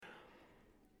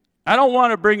I don't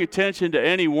want to bring attention to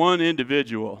any one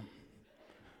individual,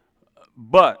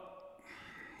 but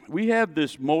we have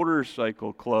this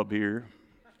motorcycle club here,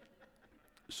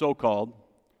 so-called,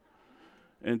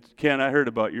 and Ken, I heard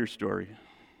about your story.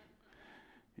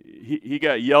 He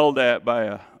got yelled at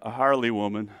by a Harley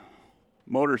woman,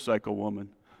 motorcycle woman.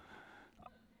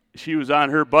 She was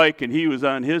on her bike and he was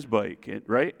on his bike,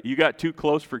 right? You got too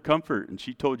close for comfort and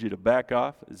she told you to back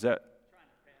off? Is that?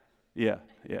 Yeah.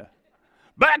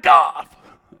 Back off!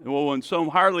 Well, when some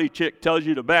Harley chick tells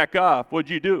you to back off,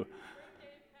 what'd you do?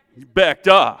 You backed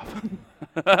off.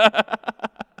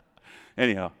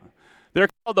 Anyhow, they're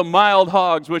called the mild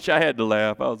hogs, which I had to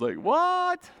laugh. I was like,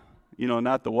 what?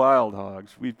 Not the wild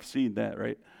hogs. We've seen that,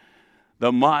 right?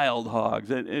 The mild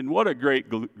hogs. And what a great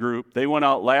group. They went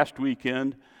out last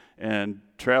weekend and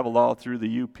traveled all through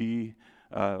the UP.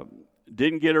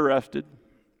 Didn't get arrested.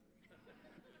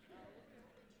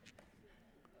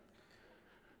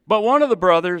 But one of the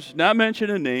brothers, not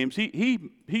mentioning names,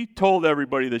 he told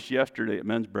everybody this yesterday at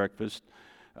men's breakfast,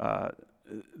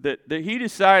 that he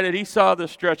decided, he saw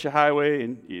this stretch of highway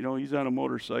and, he's on a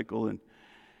motorcycle and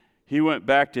he went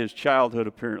back to his childhood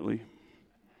apparently.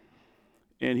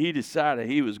 And he decided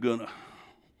he was going to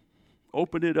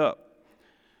open it up.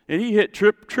 And he hit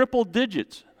triple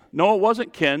digits. No, it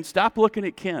wasn't Ken. Stop looking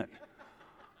at Ken.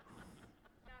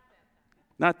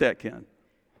 Not that Ken.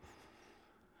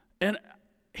 And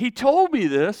he told me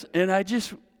this, and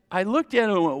I looked at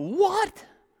him and went, what?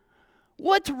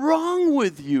 What's wrong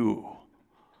with you?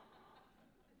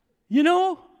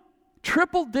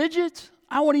 Triple digits?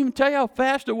 I won't even tell you how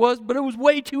fast it was, but it was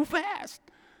way too fast.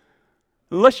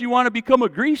 Unless you want to become a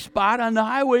grease spot on the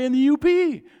highway in the UP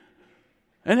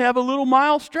and have a little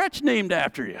mile stretch named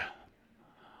after you.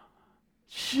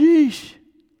 Sheesh.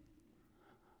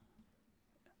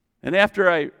 And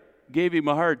after I gave him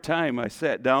a hard time, I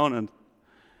sat down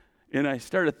and I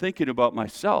started thinking about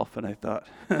myself, and I thought,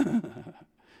 there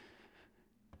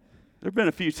have been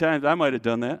a few times I might have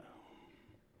done that.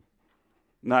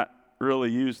 Not really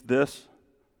used this.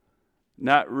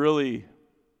 Not really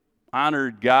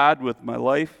honored God with my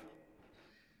life.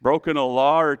 Broken a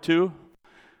law or two.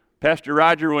 Pastor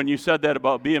Roger, when you said that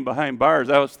about being behind bars,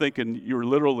 I was thinking you were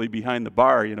literally behind the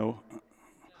bar,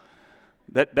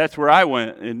 That's where I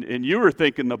went, and you were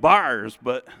thinking the bars,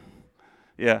 but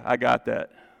yeah, I got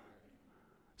that.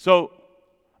 So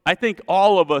I think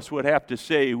all of us would have to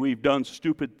say we've done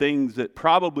stupid things that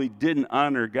probably didn't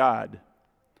honor God.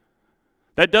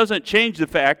 That doesn't change the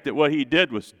fact that what he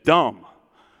did was dumb.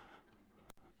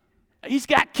 He's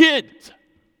got kids.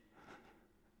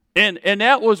 And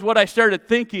that was what I started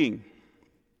thinking.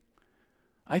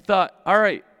 I thought, all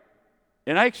right,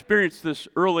 and I experienced this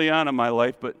early on in my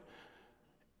life, but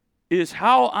is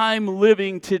how I'm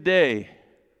living today,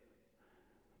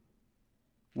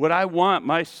 would I want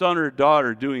my son or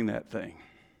daughter doing that thing?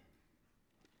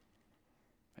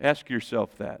 Ask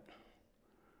yourself that.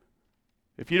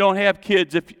 If you don't have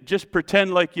kids, just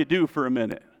pretend like you do for a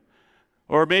minute.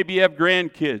 Or maybe you have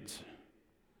grandkids.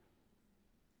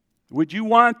 Would you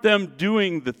want them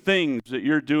doing the things that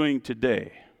you're doing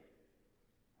today?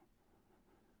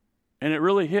 And it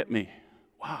really hit me.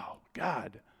 Wow,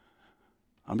 God,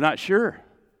 I'm not sure.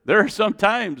 There are some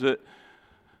times that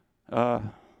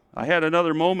I had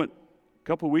another moment a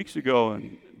couple weeks ago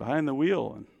and behind the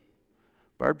wheel, and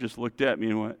Barb just looked at me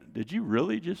and went, "Did you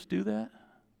really just do that?"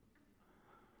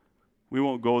 We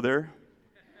won't go there.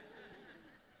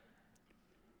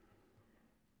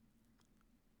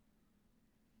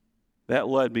 That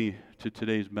led me to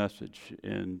today's message,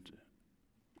 and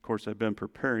of course I've been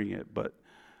preparing it, but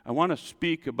I want to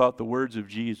speak about the words of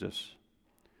Jesus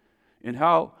and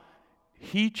how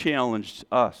he challenged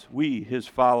us, we, his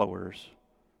followers,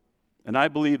 and I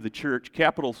believe the church,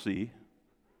 capital C,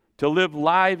 to live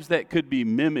lives that could be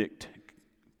mimicked,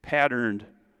 patterned,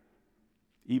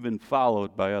 even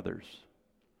followed by others.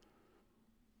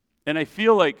 And I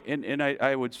feel like, and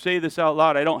I would say this out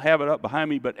loud, I don't have it up behind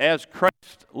me, but as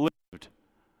Christ lived,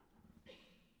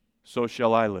 so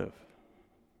shall I live.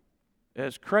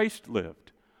 As Christ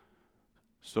lived,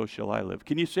 so shall I live.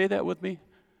 Can you say that with me?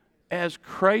 As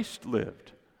Christ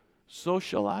lived, so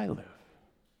shall I live.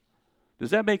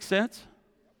 Does that make sense?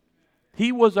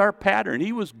 He was our pattern.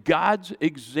 He was God's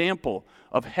example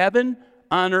of heaven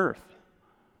on earth.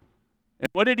 And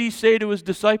what did he say to his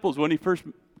disciples when he first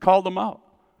called them out?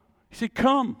 He said,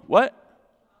 come, what?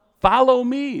 Follow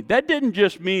me. That didn't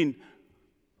just mean,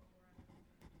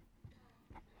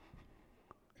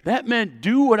 that meant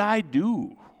do what I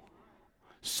do.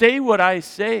 Say what I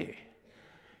say.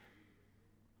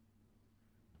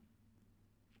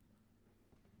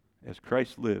 As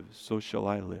Christ lives, so shall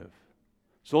I live.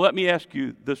 So let me ask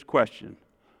you this question.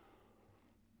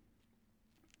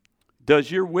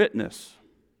 Does your witness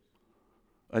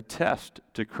attest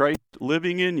to Christ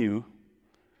living in you,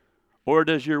 or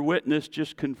does your witness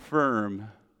just confirm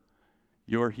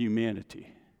your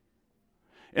humanity?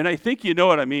 And I think you know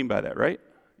what I mean by that, right?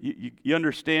 You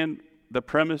understand the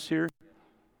premise here?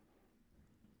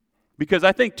 Because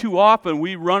I think too often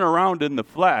we run around in the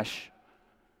flesh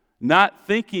not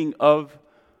thinking of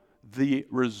the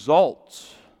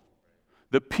results.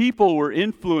 The people we're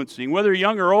influencing, whether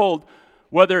young or old,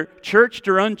 whether churched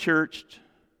or unchurched.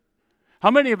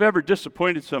 How many have ever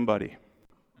disappointed somebody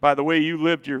by the way you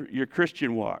lived your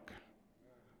Christian walk?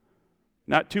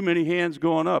 Not too many hands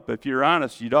going up. If you're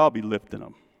honest, you'd all be lifting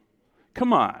them.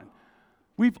 Come on.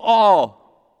 We've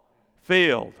all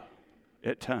failed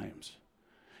at times.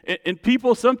 And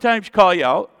people sometimes call you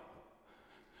out.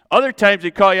 Other times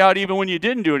they call you out even when you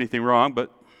didn't do anything wrong,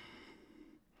 but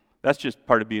that's just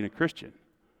part of being a Christian.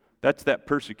 That's that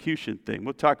persecution thing.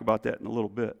 We'll talk about that in a little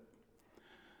bit.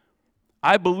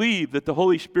 I believe that the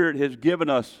Holy Spirit has given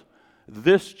us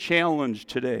this challenge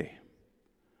today.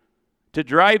 To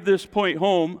drive this point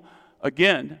home,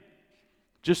 again,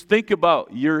 just think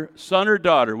about your son or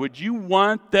daughter. Would you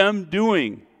want them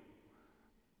doing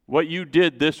what you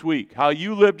did this week, how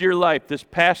you lived your life this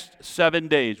past 7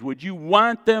 days? Would you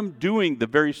want them doing the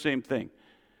very same thing?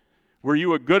 Were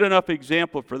you a good enough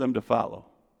example for them to follow?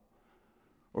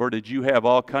 Or did you have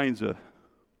all kinds of,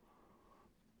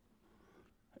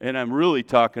 and I'm really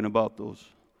talking about those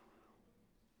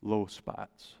low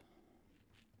spots.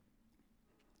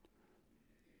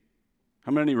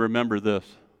 How many remember this?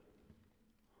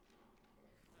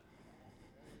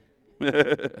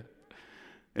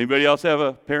 Anybody else have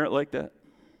a parent like that?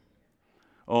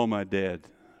 Oh, my dad.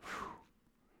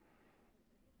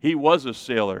 He was a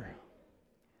sailor,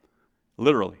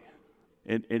 literally,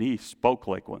 and he spoke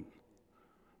like one.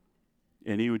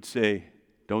 And he would say,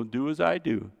 don't do as I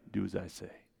do, do as I say.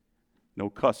 No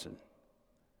cussing,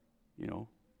 you know.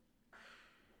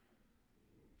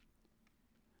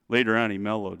 Later on, he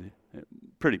mellowed,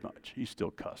 pretty much. He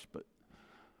still cussed, but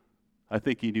I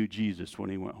think he knew Jesus when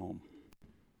he went home.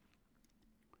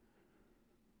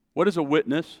 What is a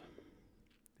witness?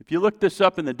 If you look this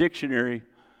up in the dictionary,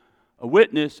 a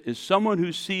witness is someone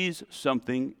who sees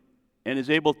something and is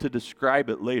able to describe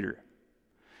it later.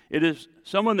 It is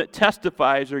someone that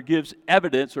testifies or gives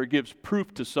evidence or gives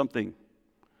proof to something.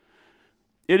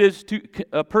 It is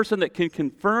a person that can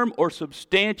confirm or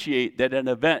substantiate that an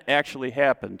event actually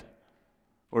happened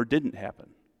or didn't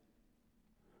happen.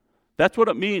 That's what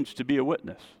it means to be a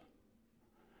witness.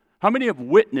 How many have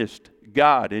witnessed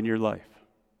God in your life?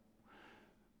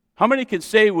 How many can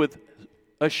say with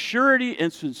assurity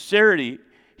and sincerity,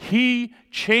 He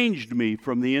changed me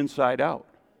from the inside out?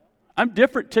 I'm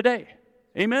different today.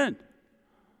 Amen.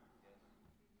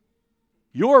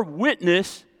 Your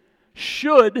witness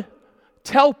should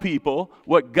tell people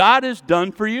what God has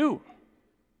done for you.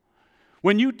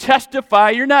 When you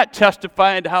testify, you're not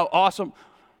testifying to how awesome.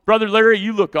 Brother Larry,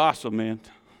 you look awesome, man.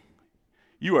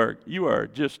 You are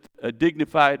just a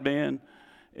dignified man,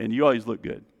 and you always look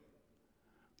good.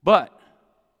 But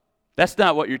that's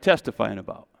not what you're testifying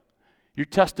about. You're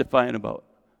testifying about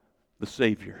the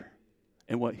Savior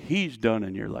and what He's done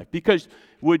in your life. Because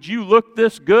would you look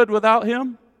this good without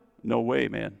Him? No way,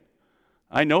 man.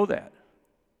 I know that.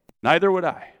 Neither would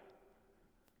I.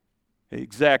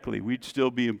 Exactly. We'd still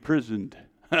be imprisoned.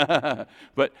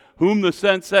 But whom the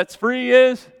Son sets free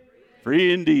is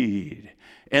free indeed.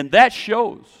 And that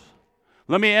shows.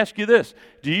 Let me ask you this.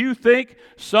 Do you think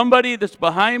somebody that's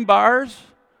behind bars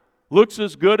looks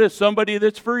as good as somebody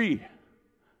that's free?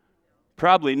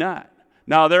 Probably not.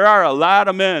 Now, there are a lot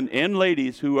of men and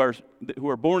ladies who are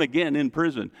born again in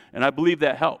prison, and I believe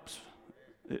that helps.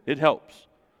 It helps.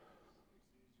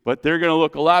 But they're going to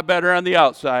look a lot better on the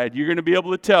outside. You're going to be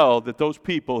able to tell that those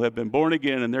people have been born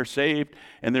again and they're saved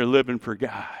and they're living for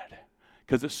God.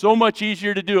 Because it's so much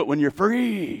easier to do it when you're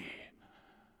free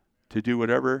to do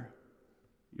whatever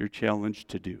you're challenged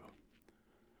to do.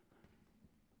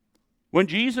 When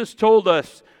Jesus told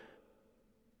us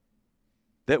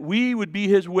that we would be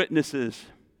His witnesses,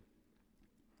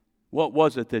 what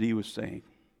was it that He was saying?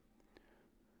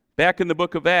 Back in the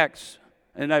book of Acts,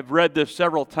 and I've read this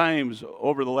several times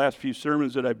over the last few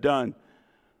sermons that I've done.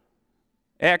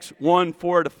 Acts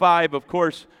 1:4-5, of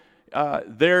course,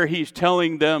 there He's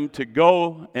telling them to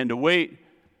go and to wait.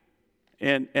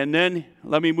 And then,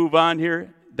 let me move on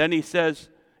here. Then He says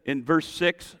in verse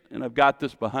 6, and I've got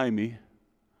this behind me,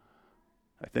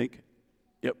 I think.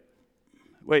 Yep.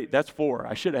 Wait, that's 4.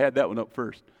 I should have had that one up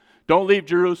first. Don't leave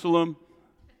Jerusalem.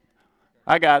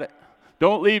 I got it.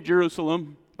 Don't leave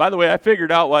Jerusalem. By the way, I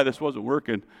figured out why this wasn't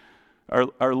working.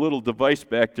 Our little device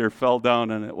back there fell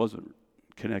down and it wasn't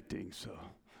connecting. So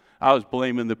I was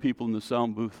blaming the people in the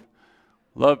sound booth.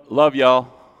 Love y'all.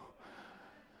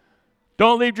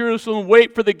 Don't leave Jerusalem,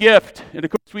 wait for the gift. And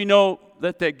of course we know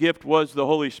that gift was the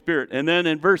Holy Spirit. And then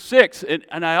in verse 6,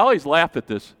 and I always laugh at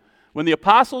this, when the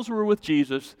apostles were with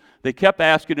Jesus, they kept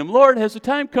asking him, Lord, has the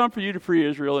time come for you to free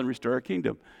Israel and restore our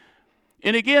kingdom?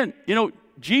 And again,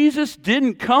 Jesus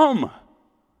didn't come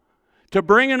to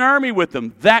bring an army with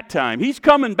him that time. He's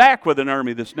coming back with an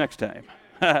army this next time.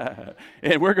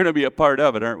 And we're going to be a part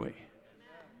of it, aren't we?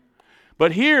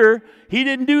 But here, he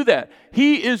didn't do that.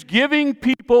 He is giving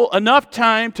people enough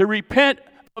time to repent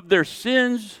of their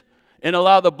sins and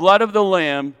allow the blood of the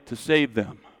Lamb to save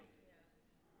them.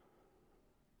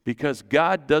 Because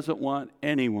God doesn't want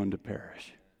anyone to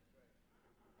perish.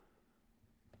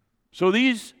 So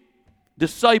these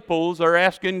disciples are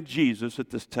asking Jesus at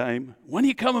this time, when are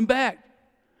you coming back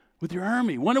with your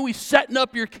army? When are we setting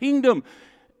up your kingdom?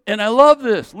 And I love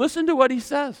this. Listen to what he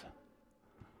says.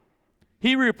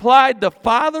 He replied, the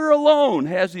Father alone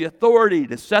has the authority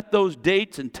to set those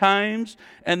dates and times,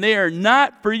 and they are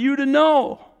not for you to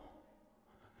know.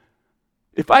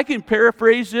 If I can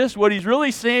paraphrase this, what he's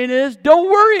really saying is,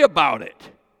 don't worry about it.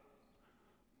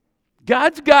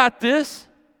 God's got this.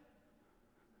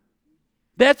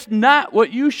 That's not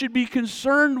what you should be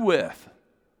concerned with.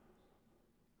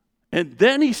 And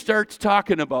then he starts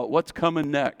talking about what's coming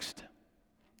next.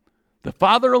 The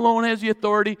Father alone has the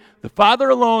authority. The Father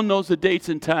alone knows the dates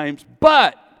and times.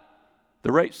 But,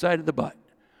 the right side of the but,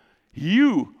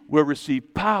 you will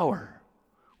receive power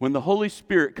when the Holy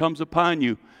Spirit comes upon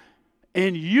you.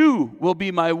 And you will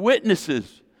be my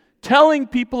witnesses, telling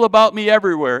people about me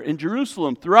everywhere, in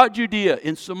Jerusalem, throughout Judea,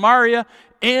 in Samaria,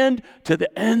 and to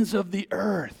the ends of the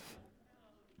earth.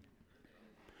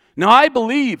 Now, I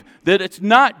believe that it's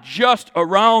not just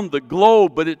around the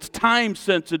globe, but it's time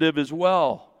sensitive as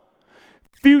well.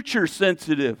 Future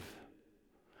sensitive.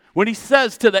 When he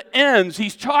says to the ends,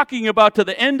 he's talking about to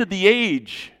the end of the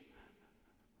age.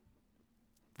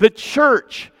 The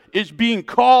church is being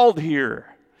called here.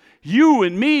 You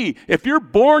and me, if you're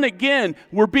born again,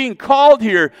 we're being called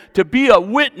here to be a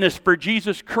witness for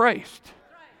Jesus Christ.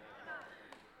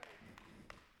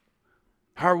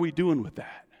 How are we doing with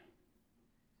that?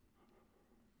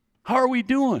 How are we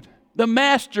doing? The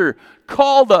Master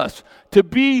called us to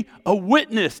be a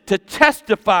witness, to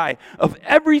testify of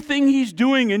everything he's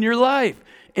doing in your life.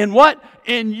 And what?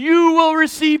 And you will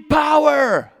receive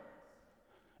power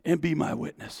and be my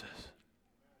witnesses.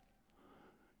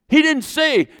 He didn't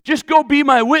say, just go be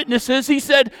my witnesses. He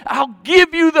said, I'll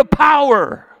give you the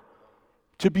power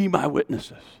to be my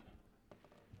witnesses.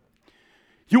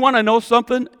 You want to know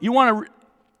something?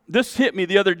 This hit me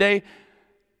the other day.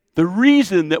 The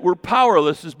reason that we're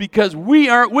powerless is because we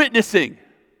aren't witnessing.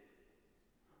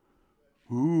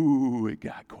 Ooh, it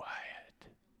got quiet.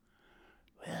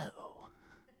 Well,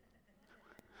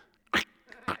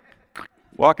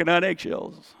 walking on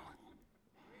eggshells.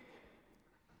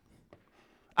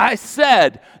 I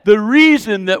said the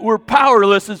reason that we're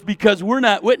powerless is because we're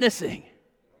not witnessing.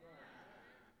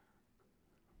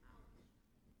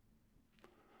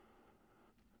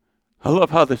 I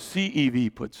love how the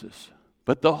CEV puts this.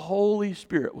 But the Holy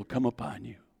Spirit will come upon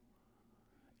you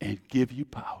and give you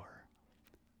power.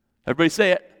 Everybody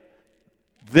say it.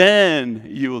 Then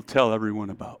you will tell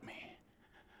everyone about me.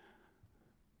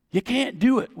 You can't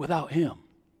do it without him.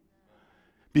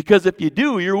 Because if you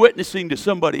do, you're witnessing to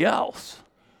somebody else.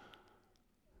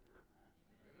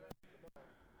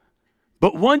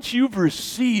 But once you've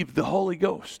received the Holy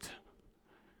Ghost,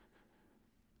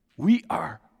 we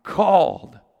are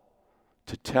called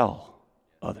to tell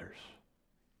others.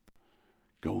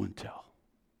 Go and tell.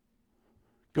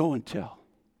 Go and tell.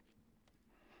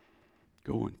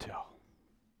 Go and tell.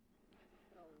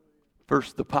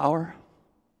 First the power,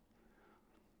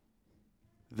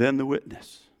 then the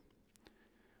witness.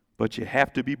 But you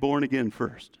have to be born again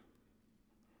first.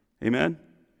 Amen?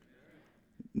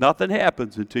 Nothing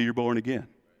happens until you're born again.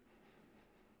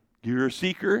 You're a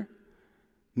seeker.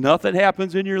 Nothing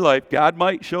happens in your life. God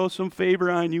might show some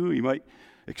favor on you. He might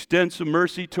extend some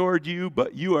mercy toward you,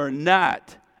 but you are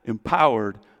not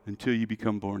empowered until you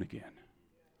become born again.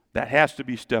 That has to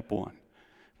be step one.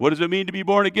 What does it mean to be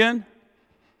born again?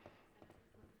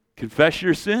 Confess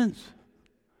your sins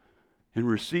and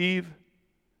receive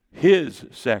his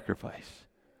sacrifice.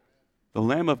 The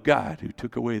Lamb of God who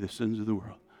took away the sins of the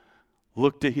world.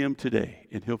 Look to him today,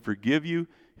 and he'll forgive you,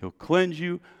 he'll cleanse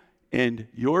you, and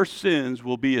your sins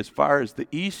will be as far as the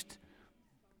east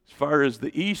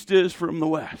is from the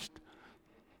west.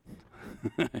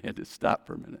 I had to stop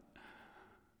for a minute.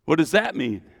 What does that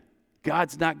mean?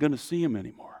 God's not going to see him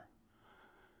anymore.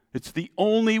 It's the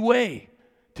only way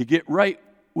to get right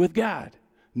with God.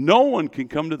 No one can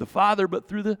come to the Father but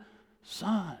through the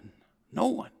Son. No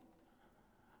one.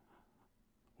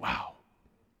 Wow.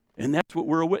 And that's what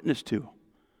we're a witness to.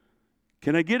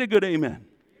 Can I get a good amen?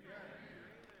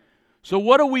 So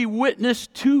what do we witness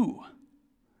to?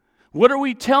 What are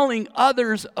we telling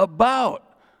others about?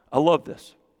 I love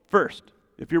this. First,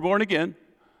 if you're born again,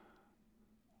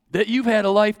 that you've had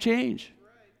a life change.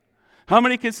 How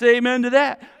many can say amen to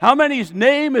that? How many's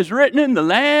name is written in the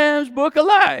Lamb's Book of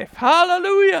Life?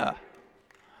 Hallelujah.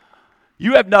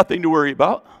 You have nothing to worry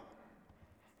about.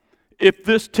 If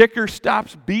this ticker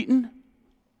stops beating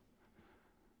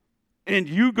and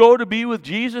you go to be with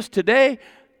Jesus today,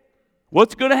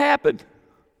 what's going to happen?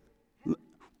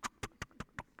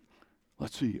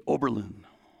 Let's see, Oberlin.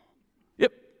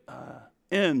 Yep,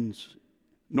 ends.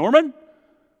 Norman,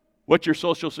 what's your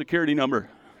social security number?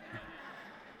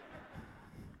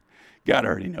 God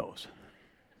already knows.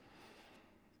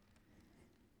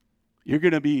 You're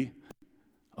going to be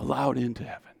allowed into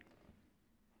heaven.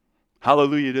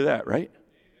 Hallelujah to that, right?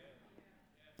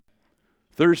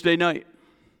 Thursday night,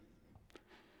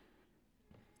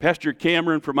 Pastor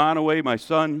Cameron from Onaway, my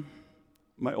son,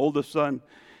 my oldest son,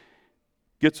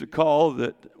 gets a call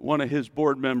that one of his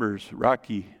board members,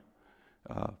 Rocky,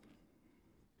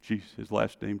 his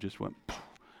last name just went,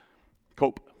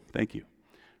 Cope, thank you.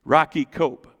 Rocky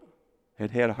Cope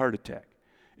had a heart attack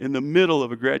in the middle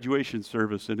of a graduation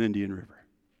service in Indian River.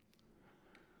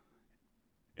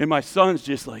 And my son's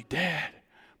just like, Dad,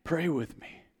 pray with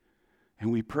me.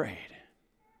 And we prayed.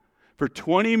 For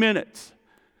 20 minutes,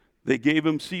 they gave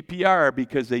him CPR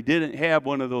because they didn't have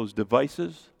one of those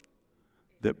devices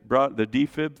that brought the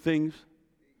defib things,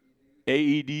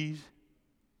 AEDs,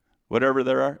 whatever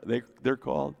they're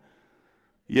called.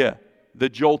 Yeah, the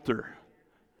jolter.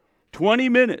 20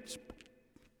 minutes.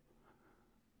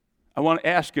 I want to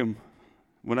ask him,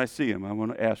 when I see him, I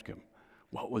want to ask him,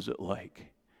 what was it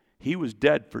like? He was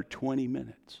dead for 20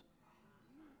 minutes.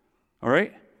 All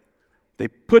right? They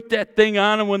put that thing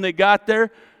on him when they got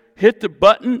there, hit the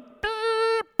button,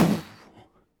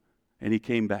 and he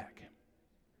came back.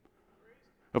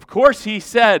 Of course, he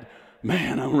said,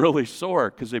 man, I'm really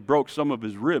sore, because they broke some of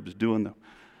his ribs doing the...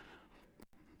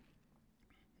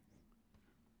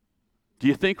 Do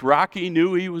you think Rocky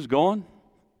knew he was going?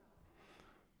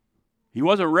 He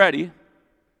wasn't ready.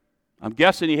 I'm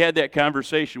guessing he had that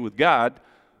conversation with God.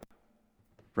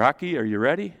 Rocky, are you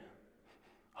ready?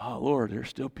 Oh, Lord, there's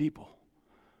still people.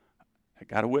 I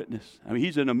got a witness. I mean,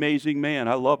 he's an amazing man.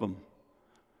 I love him.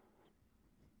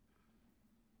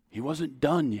 He wasn't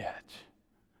done yet.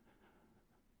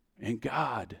 And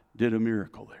God did a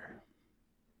miracle there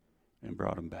and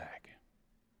brought him back.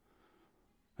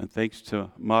 And thanks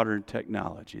to modern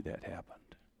technology, that happened.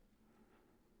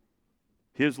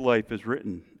 His life is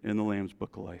written in the Lamb's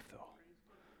Book of Life, though.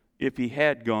 If he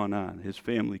had gone on, his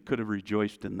family could have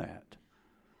rejoiced in that.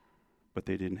 But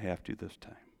they didn't have to this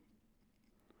time.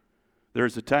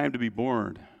 There's a time to be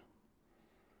born,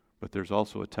 but there's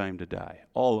also a time to die.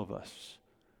 All of us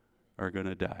are going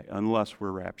to die unless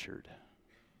we're raptured.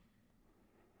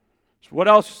 So what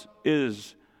else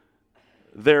is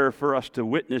there for us to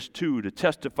witness to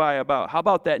testify about? How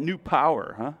about that new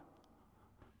power, huh?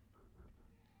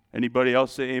 Anybody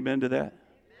else say amen to that?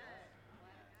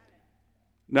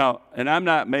 Now, and I'm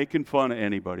not making fun of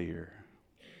anybody here,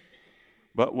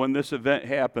 but when this event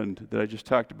happened that I just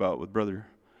talked about with Brother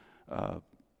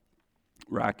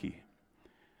Rocky,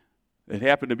 it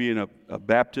happened to be in a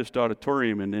Baptist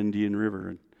auditorium in Indian River,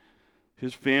 and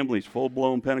his family's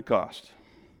full-blown Pentecost.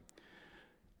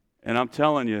 And I'm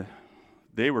telling you,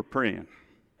 they were praying,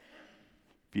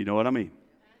 if you know what I mean.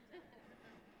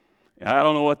 I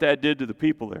don't know what that did to the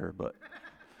people there, but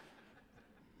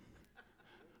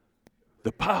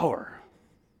the power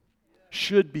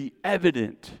should be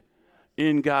evident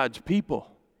in God's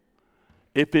people.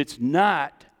 If it's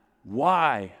not,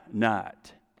 why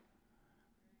not?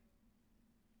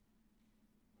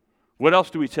 What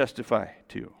else do we testify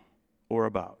to or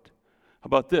about? How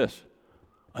about this?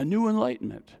 A new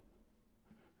enlightenment.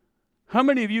 How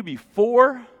many of you,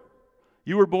 before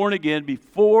you were born again,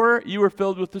 before you were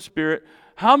filled with the Spirit,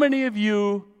 how many of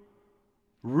you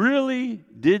really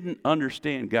didn't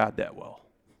understand God that well?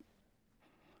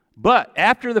 But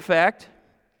after the fact,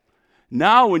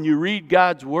 now when you read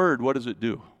God's Word, what does it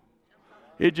do?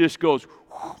 It just goes,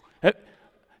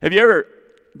 have you ever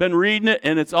been reading it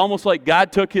and it's almost like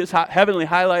God took his heavenly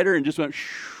highlighter and just went,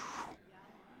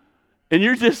 and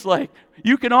you're just like,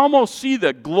 you can almost see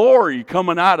the glory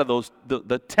coming out of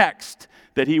the text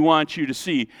that he wants you to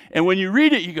see. And when you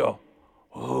read it, you go,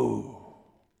 oh,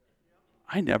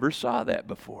 I never saw that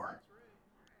before.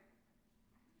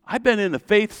 I've been in the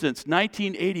faith since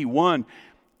 1981,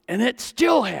 and it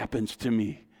still happens to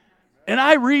me. And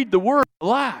I read the Word a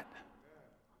lot.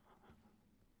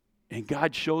 And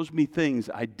God shows me things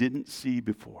I didn't see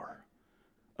before.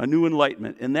 A new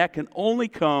enlightenment. And that can only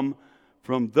come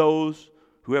from those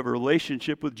who have a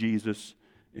relationship with Jesus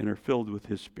and are filled with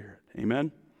His Spirit.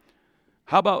 Amen?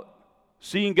 How about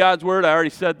seeing God's Word? I already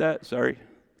said that. Sorry.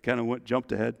 Kind of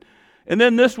jumped ahead. And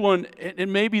then this one,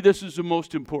 and maybe this is the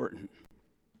most important.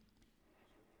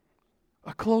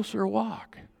 A closer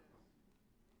walk.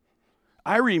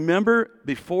 I remember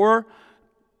before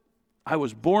I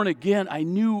was born again, I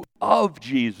knew of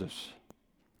Jesus.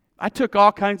 I took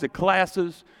all kinds of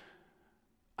classes.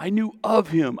 I knew of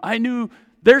Him. I knew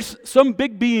there's some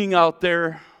big being out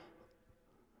there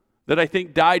that I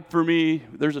think died for me.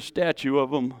 There's a statue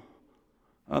of Him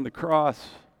on the cross.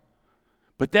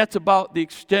 But that's about the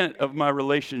extent of my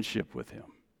relationship with Him.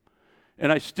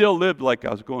 And I still lived like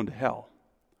I was going to hell.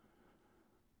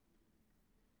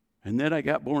 And then I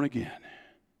got born again.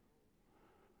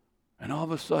 And all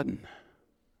of a sudden,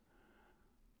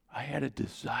 I had a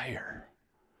desire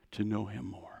to know Him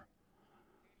more,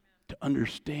 to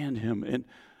understand Him, and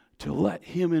to let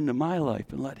Him into my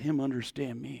life and let Him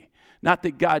understand me. Not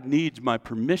that God needs my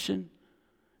permission.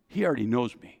 He already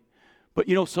knows me. But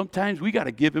sometimes we got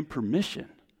to give Him permission.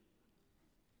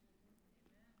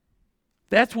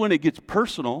 That's when it gets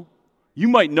personal. You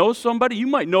might know somebody, you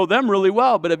might know them really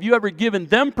well, but have you ever given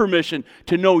them permission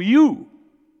to know you?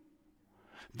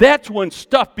 That's when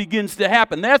stuff begins to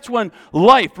happen. That's when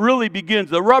life really begins.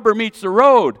 The rubber meets the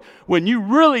road. When you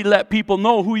really let people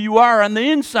know who you are on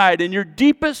the inside in your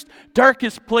deepest,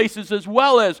 darkest places as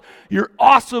well as your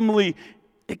awesomely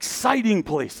exciting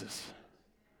places.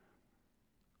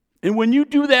 And when you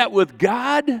do that with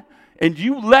God and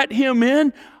you let Him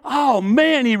in, oh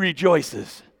man, He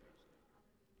rejoices.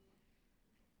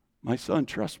 My son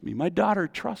trusts me. My daughter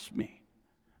trusts me.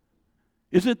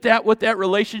 Isn't that what that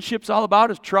relationship's all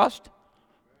about, is trust?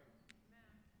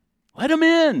 Let Him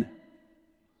in.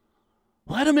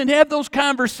 Let Him in. Have those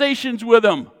conversations with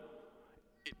Him.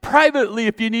 Privately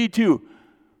if you need to.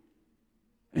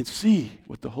 And see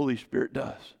what the Holy Spirit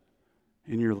does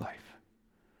in your life.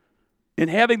 In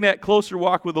having that closer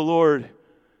walk with the Lord,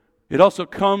 it also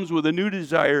comes with a new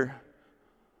desire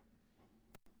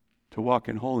to walk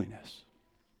in holiness.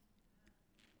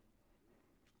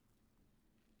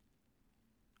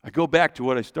 I go back to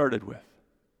what I started with.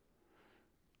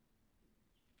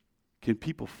 Can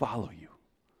people follow you?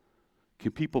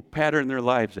 Can people pattern their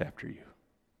lives after you?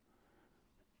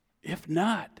 If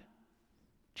not,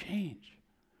 change.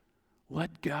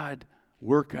 Let God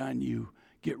work on you.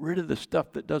 Get rid of the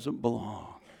stuff that doesn't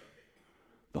belong.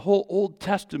 The whole Old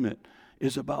Testament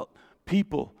is about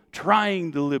people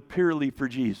trying to live purely for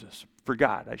Jesus. For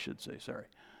God, I should say, sorry.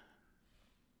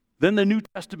 Then the New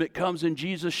Testament comes and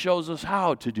Jesus shows us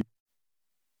how to do it.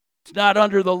 It's not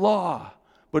under the law,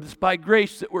 but it's by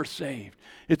grace that we're saved.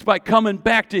 It's by coming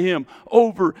back to Him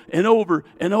over and over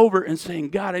and over and saying,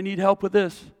 God, I need help with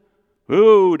this.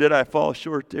 Oh, did I fall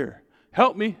short there?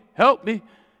 Help me, help me,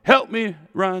 help me,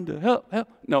 Rhonda, help.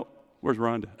 No, where's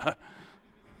Rhonda?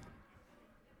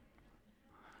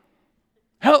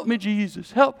 Help me,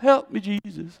 Jesus, help me,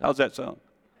 Jesus. How's that sound?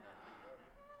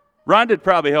 Rhonda'd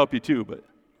probably help you too, but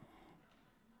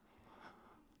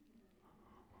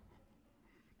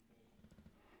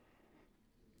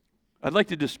I'd like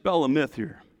to dispel a myth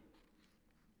here.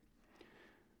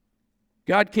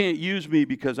 God can't use me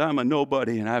because I'm a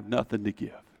nobody and I have nothing to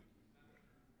give.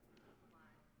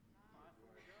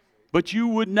 But you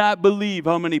would not believe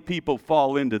how many people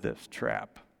fall into this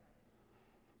trap.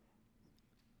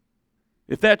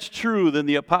 If that's true, then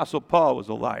the Apostle Paul was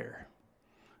a liar.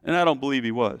 And I don't believe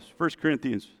he was. 1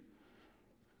 Corinthians.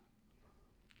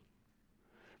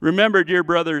 Remember, dear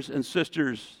brothers and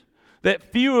sisters, that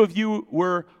few of you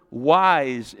were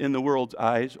wise in the world's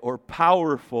eyes, or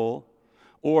powerful,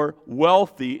 or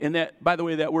wealthy. And that, by the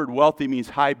way, that word wealthy means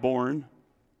high-born.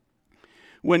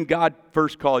 When God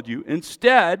first called you.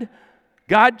 Instead,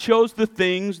 God chose the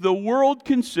things the world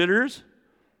considers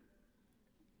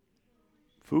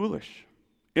foolish,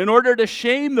 in order to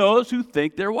shame those who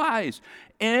think they're wise.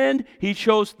 And He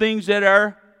chose things that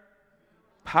are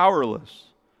powerless,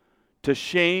 to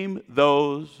shame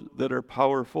those that are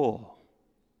powerful.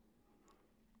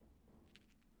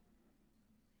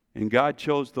 And God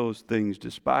chose those things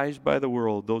despised by the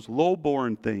world, those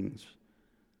low-born things,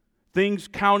 things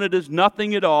counted as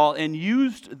nothing at all, and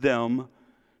used them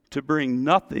to bring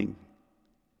nothing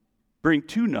bring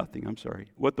to nothing,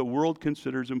 what the world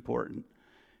considers important.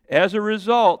 As a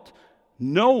result,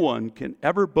 no one can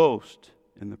ever boast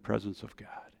in the presence of God.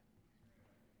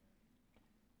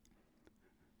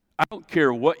 I don't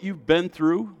care what you've been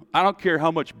through. I don't care how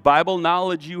much Bible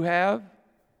knowledge you have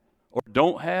or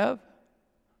don't have.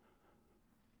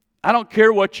 I don't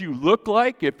care what you look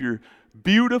like, if you're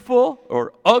beautiful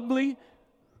or ugly.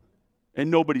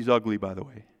 And nobody's ugly, by the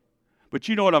way. But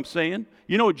you know what I'm saying?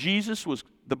 You know, Jesus was,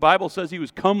 the Bible says he was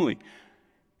comely.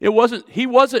 He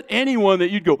wasn't anyone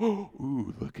that you'd go,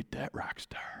 ooh, look at that rock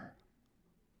star.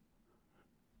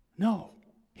 No,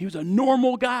 he was a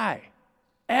normal guy,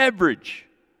 average.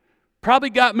 Probably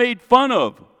got made fun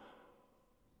of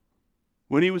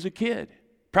when he was a kid.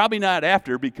 Probably not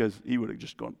after, because he would have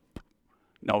just gone,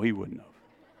 no, he wouldn't have.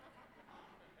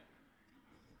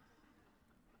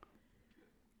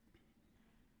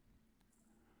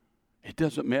 It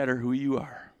doesn't matter who you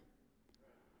are.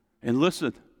 And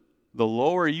listen, the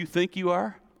lower you think you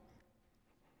are,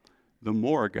 the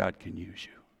more God can use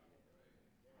you.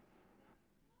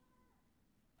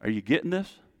 Are you getting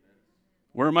this?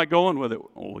 Where am I going with it?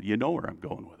 Oh, you know where I'm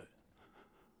going with it.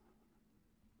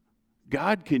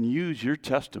 God can use your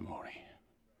testimony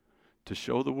to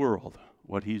show the world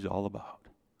what he's all about.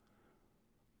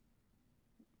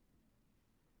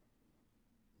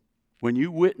 When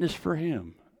you witness for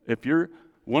him, if you're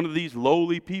one of these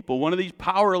lowly people, one of these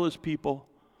powerless people,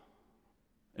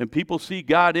 and people see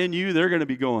God in you, they're going to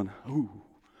be going, ooh.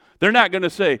 They're not going to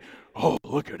say, oh,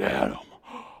 look at Adam.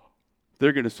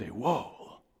 They're going to say,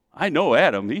 whoa, I know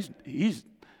Adam. He's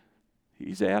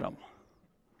Adam.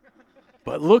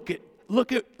 But look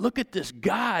at this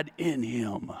God in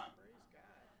him.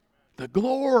 The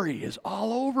glory is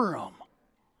all over him.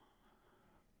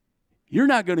 You're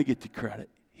not going to get the credit.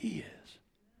 He is.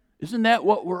 Isn't that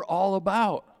what we're all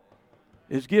about?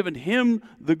 Is giving him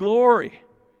the glory.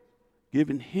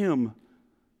 Giving him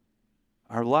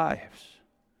our lives.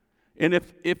 And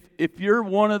if you're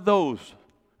one of those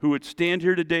who would stand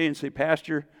here today and say,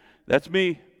 Pastor, that's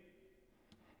me.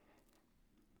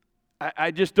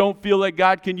 I just don't feel like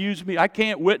God can use me. I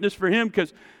can't witness for him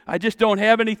because I just don't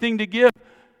have anything to give.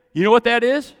 You know what that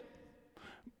is?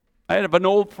 I have an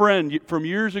old friend from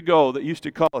years ago that used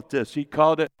to call it this. He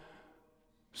called it,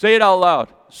 say it out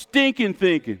loud, stinking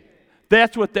thinking.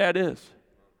 That's what that is.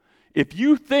 If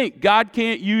you think God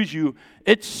can't use you,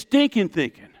 it's stinking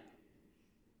thinking.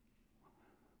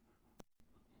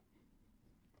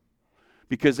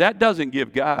 Because that doesn't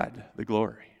give God the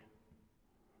glory.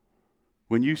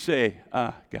 When you say,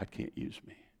 God can't use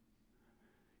me,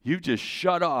 you've just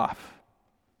shut off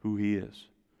who he is.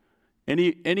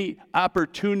 Any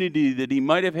opportunity that he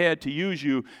might have had to use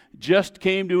you just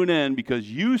came to an end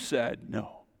because you said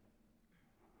no.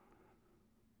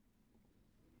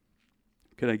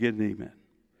 Can I get an amen?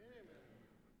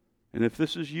 And if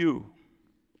this is you,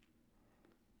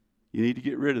 you need to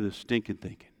get rid of this stinking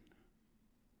thinking.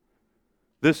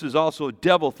 This is also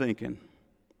devil thinking.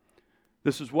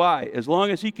 This is why, as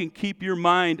long as he can keep your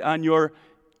mind on your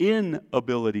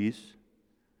inabilities,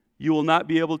 you will not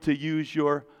be able to use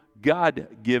your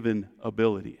God-given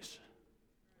abilities.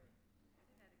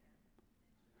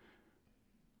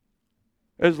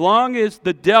 As long as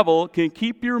the devil can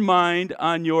keep your mind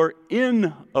on your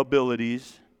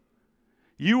inabilities,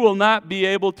 you will not be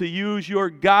able to use your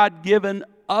God-given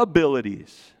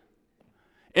abilities.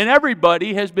 And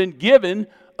everybody has been given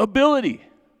ability.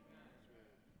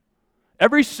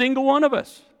 Every single one of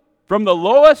us. From the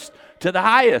lowest to the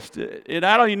highest. And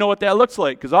I don't even know what that looks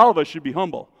like because all of us should be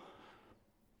humble.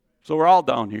 So we're all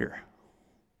down here.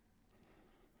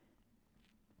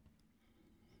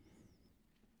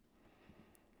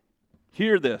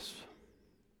 Hear this.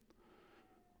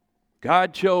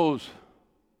 God chose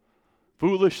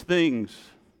foolish things.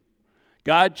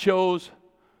 God chose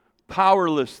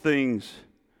powerless things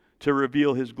to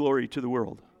reveal his glory to the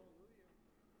world.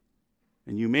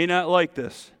 And you may not like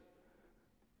this,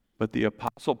 but the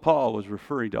Apostle Paul was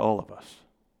referring to all of us.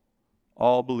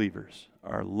 All believers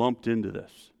are lumped into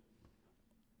this.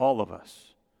 All of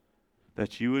us.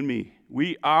 That's you and me.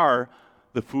 We are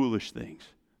the foolish things.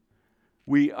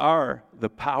 We are the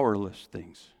powerless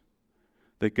things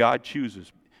that God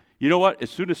chooses. You know what?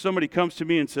 As soon as somebody comes to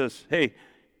me and says, hey,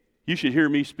 you should hear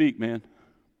me speak, man.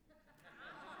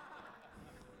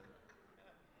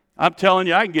 I'm telling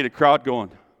you, I can get a crowd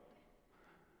going.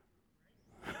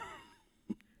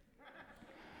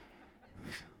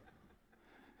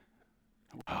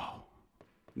 Wow.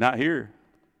 Not here.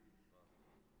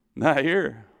 Not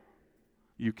here.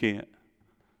 You can't.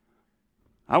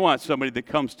 I want somebody that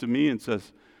comes to me and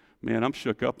says, man, I'm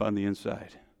shook up on the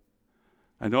inside.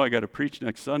 I know I got to preach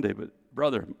next Sunday, but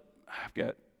brother, I've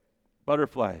got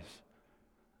butterflies.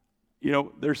 You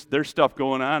know, there's stuff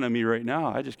going on in me right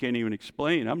now I just can't even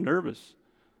explain. I'm nervous.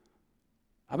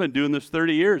 I've been doing this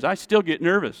 30 years. I still get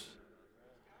nervous.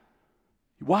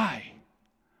 Why?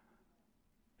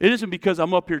 It isn't because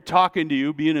I'm up here talking to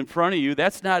you, being in front of you.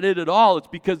 That's not it at all. It's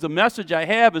because the message I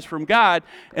have is from God,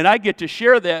 and I get to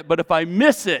share that. But if I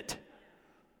miss it,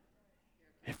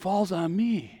 it falls on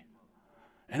me.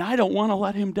 And I don't want to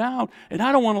let him down, and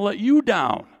I don't want to let you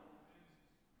down.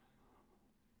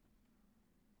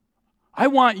 I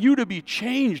want you to be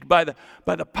changed by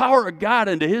the power of God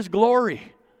into his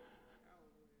glory.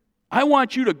 I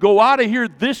want you to go out of here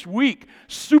this week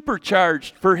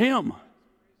supercharged for him.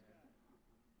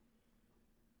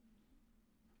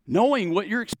 Knowing what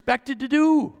you're expected to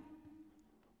do.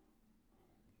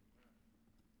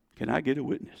 Can I get a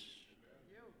witness?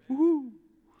 Woo-hoo.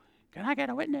 Can I get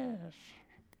a witness?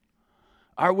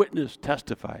 Our witness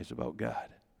testifies about God.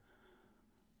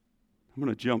 I'm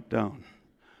going to jump down.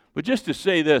 But just to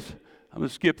say this, I'm going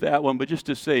to skip that one, but just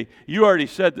to say, you already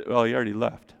said, well, you already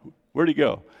left. Where'd he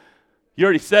go? You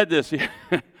already said this.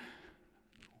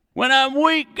 When I'm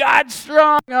weak, God's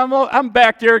strong. I'm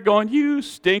back there going, you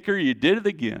stinker, you did it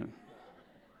again.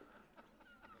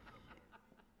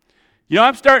 You know,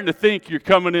 I'm starting to think you're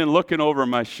coming in looking over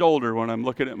my shoulder when I'm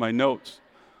looking at my notes.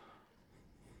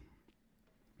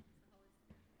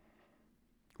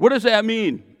 What does that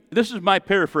mean? This is my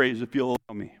paraphrase, if you'll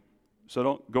allow me. So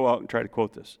don't go out and try to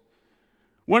quote this.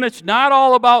 When it's not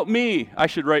all about me, I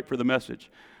should write for the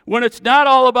message. When it's not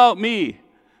all about me,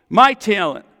 my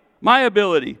talent, my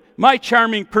ability, my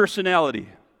charming personality,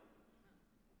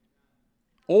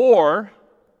 or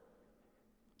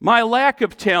my lack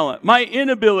of talent, my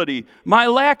inability, my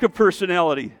lack of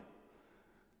personality,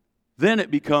 then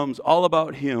it becomes all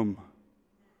about him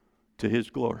to his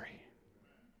glory.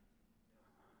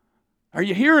 Are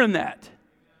you hearing that?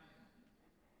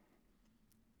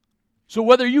 So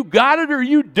whether you got it or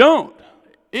you don't,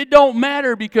 it don't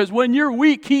matter, because when you're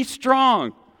weak, he's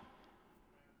strong.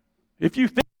 If you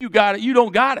think you got it, you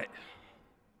don't got it.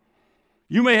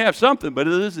 You may have something, but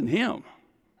it isn't him.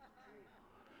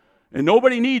 And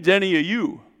nobody needs any of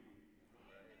you.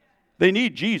 They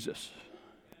need Jesus.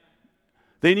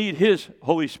 They need his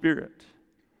Holy Spirit.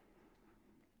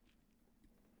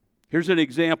 Here's an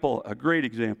example, a great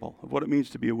example of what it means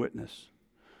to be a witness.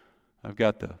 I've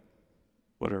got the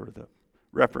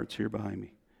reference here behind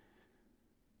me.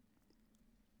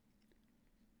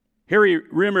 Harry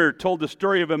Rimmer told the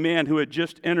story of a man who had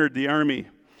just entered the army.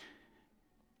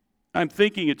 I'm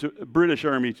thinking it's a British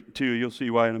army too. You'll see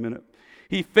why in a minute.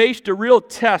 He faced a real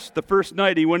test the first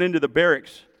night he went into the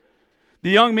barracks. The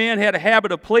young man had a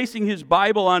habit of placing his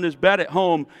Bible on his bed at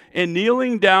home and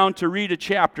kneeling down to read a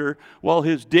chapter while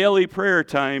his daily prayer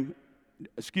time,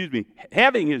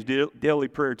 having his daily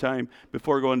prayer time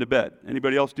before going to bed.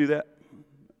 Anybody else do that?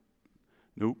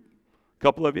 Nope. A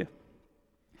couple of you.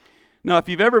 Now, if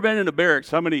you've ever been in a barracks,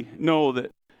 how many know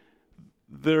that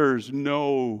there's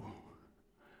no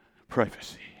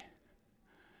privacy?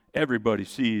 Everybody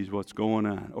sees what's going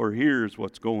on or hears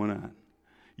what's going on.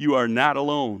 You are not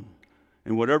alone,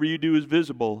 and whatever you do is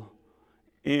visible.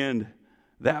 And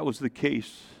that was the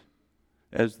case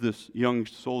as this young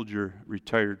soldier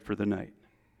retired for the night.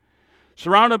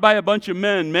 Surrounded by a bunch of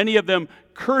men, many of them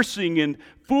cursing and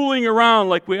fooling around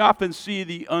like we often see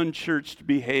the unchurched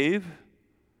behave.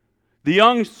 The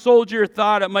young soldier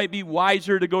thought it might be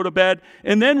wiser to go to bed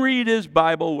and then read his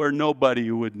Bible where nobody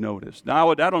would notice.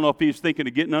 Now, I don't know if he was thinking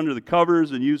of getting under the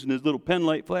covers and using his little pen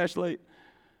light flashlight.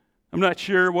 I'm not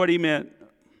sure what he meant.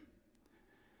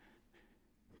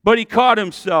 But he caught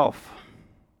himself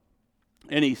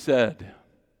and he said,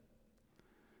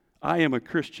 I am a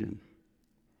Christian,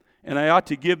 and I ought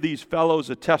to give these fellows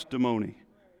a testimony.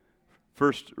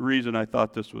 First reason I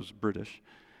thought this was British.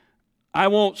 I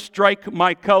won't strike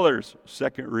my colors.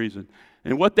 Second reason.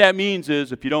 And what that means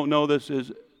is, if you don't know this,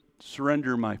 is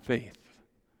surrender my faith.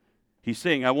 He's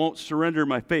saying, I won't surrender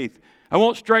my faith. I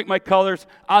won't strike my colors.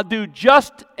 I'll do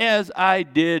just as I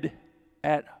did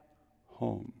at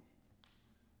home.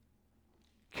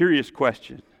 Curious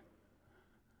question.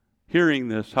 Hearing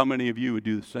this, how many of you would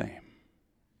do the same?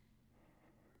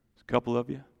 A couple of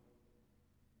you?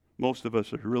 Most of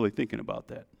us are really thinking about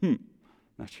that.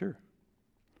 Not sure.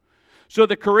 So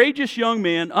the courageous young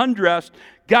man undressed,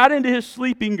 got into his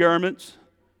sleeping garments,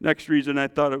 next reason I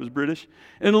thought it was British,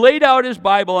 and laid out his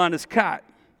Bible on his cot.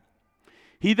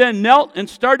 He then knelt and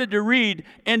started to read,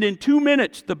 and in 2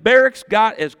 minutes the barracks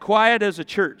got as quiet as a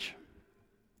church.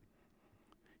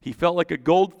 He felt like a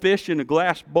goldfish in a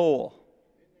glass bowl.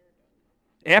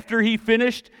 After he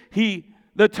finished, he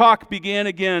the talk began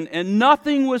again, and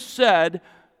nothing was said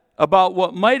about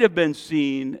what might have been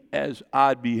seen as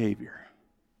odd behavior.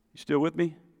 You still with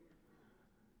me?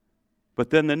 But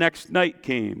then the next night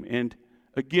came, and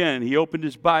again, he opened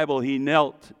his Bible, he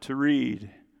knelt to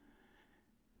read.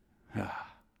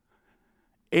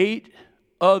 8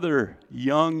 other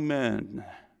young men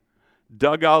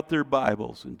dug out their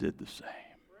Bibles and did the same.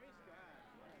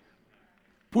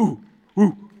 Woo,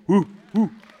 woo, woo, woo.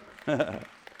 And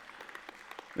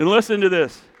listen to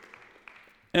this.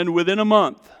 And within a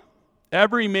month,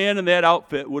 every man in that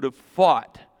outfit would have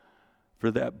fought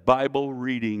for that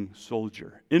Bible-reading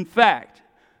soldier. In fact,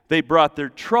 they brought their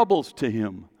troubles to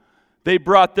him. They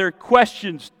brought their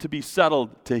questions to be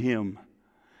settled to him.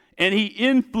 And he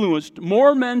influenced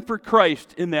more men for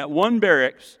Christ in that one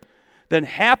barracks than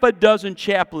half a dozen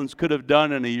chaplains could have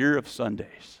done in a year of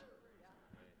Sundays.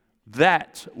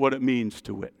 That's what it means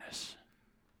to witness.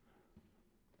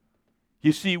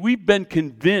 You see, we've been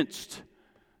convinced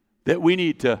that we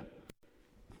need to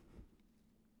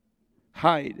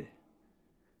hide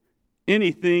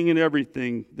anything and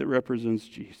everything that represents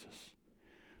Jesus,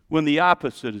 when the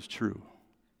opposite is true.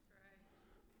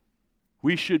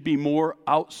 We should be more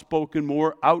outspoken,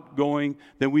 more outgoing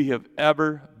than we have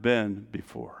ever been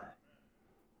before.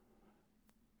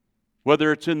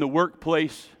 Whether it's in the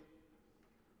workplace,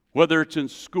 whether it's in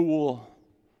school,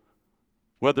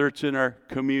 whether it's in our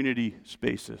community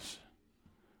spaces,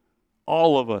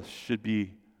 all of us should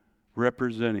be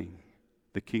representing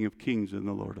the King of Kings and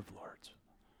the Lord of Lords.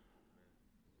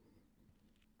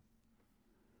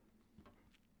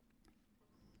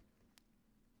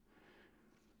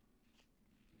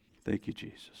 Thank you,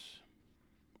 Jesus.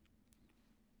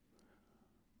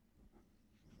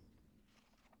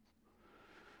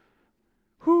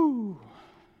 Whew.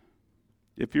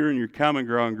 If you're in your common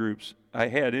ground groups, I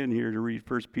had in here to read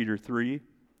 1 Peter 3.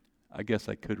 I guess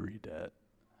I could read that.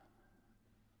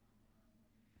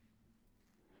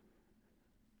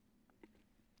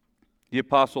 The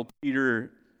Apostle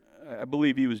Peter, I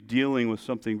believe he was dealing with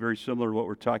something very similar to what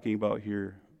we're talking about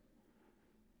here.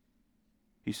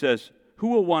 He says, "Who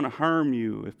will want to harm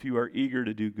you if you are eager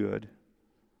to do good?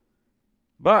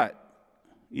 But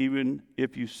even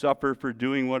if you suffer for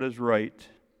doing what is right,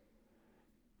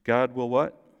 God will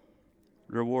what?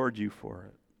 Reward you for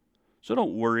it." So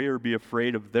don't worry or be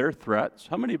afraid of their threats.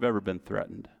 How many have ever been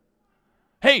threatened?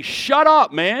 Hey, shut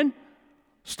up, man.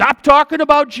 Stop talking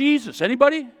about Jesus.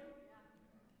 Anybody?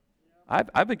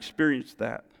 I've experienced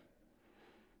that.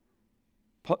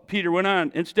 Peter went on,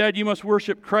 "Instead, you must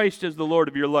worship Christ as the Lord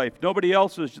of your life. Nobody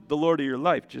else is the Lord of your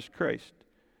life, just Christ.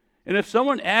 And if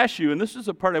someone asks you," and this is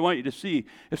the part I want you to see,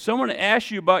 if someone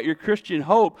asks you about your Christian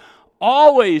hope,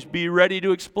 always be ready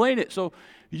to explain it. So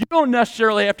you don't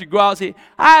necessarily have to go out and say,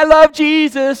 "I love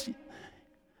Jesus.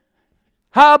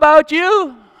 How about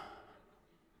you?"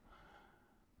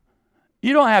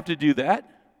 You don't have to do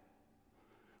that.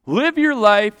 Live your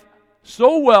life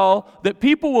so well that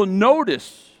people will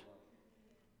notice.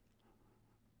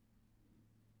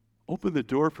 Open the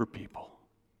door for people.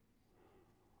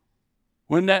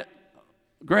 When that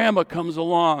grandma comes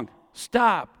along,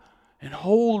 stop and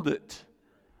hold it.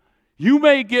 You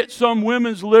may get some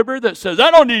women's liver that says, "I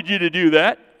don't need you to do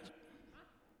that."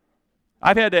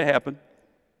 I've had that happen.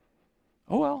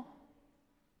 Oh well.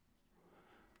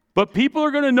 But people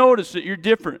are going to notice that you're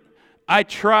different. I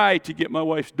try to get my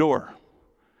wife's door.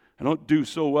 I don't do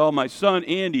so well. My son,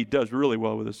 Andy, does really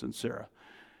well with this, and Sarah.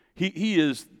 He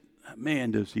is,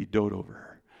 man, does he dote over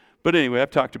her. But anyway,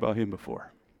 I've talked about him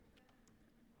before.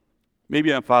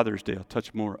 Maybe on Father's Day I'll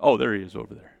touch more. Oh, there he is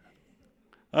over there.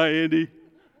 Hi, Andy.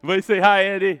 Everybody say hi,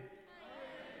 Andy. Hi.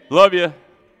 Love you.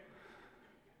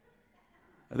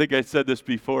 I think I said this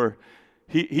before.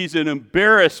 He's an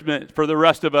embarrassment for the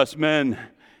rest of us men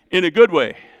in a good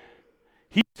way.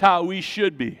 He's how we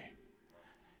should be.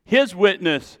 His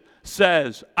witness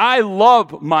says, "I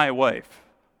love my wife,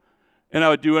 and I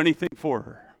would do anything for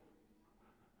her."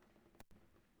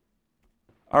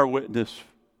 Our witness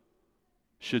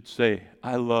should say,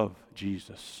 "I love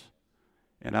Jesus,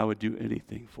 and I would do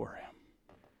anything for him."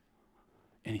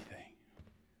 Anything.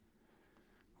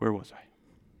 Where was I?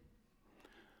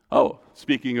 Oh,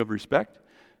 speaking of respect,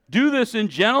 do this in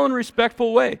gentle and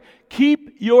respectful way.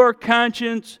 Keep your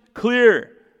conscience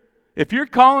clear. If you're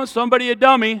calling somebody a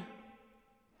dummy,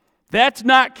 that's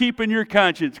not keeping your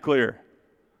conscience clear.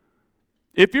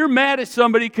 If you're mad at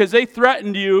somebody because they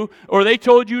threatened you or they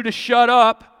told you to shut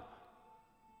up,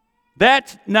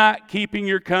 that's not keeping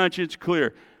your conscience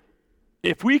clear.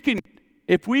 If we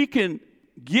can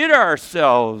get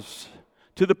ourselves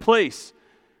to the place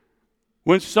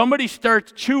when somebody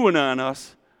starts chewing on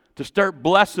us to start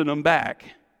blessing them back.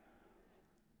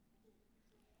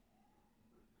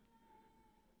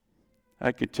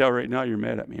 I could tell right now you're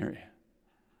mad at me, aren't you?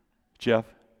 Jeff,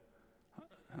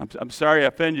 I'm sorry I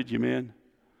offended you, man.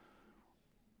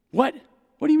 What?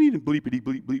 What do you mean bleepity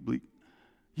bleep bleep bleep?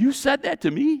 You said that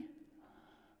to me?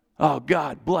 Oh,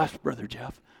 God, bless Brother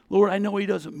Jeff. Lord, I know he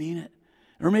doesn't mean it.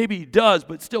 Or maybe he does,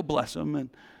 but still bless him. And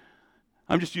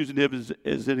I'm just using him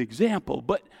as an example.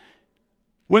 But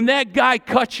when that guy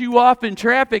cuts you off in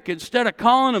traffic, instead of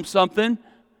calling him something,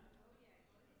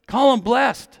 call him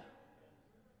blessed.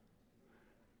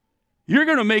 You're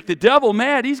going to make the devil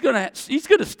mad. He's going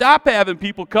to stop having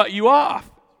people cut you off.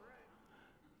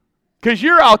 Because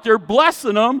you're out there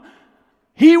blessing them.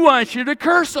 He wants you to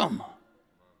curse them.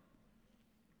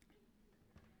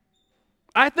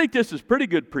 I think this is pretty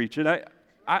good preaching.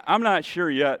 I'm not sure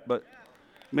yet, but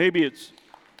maybe it's...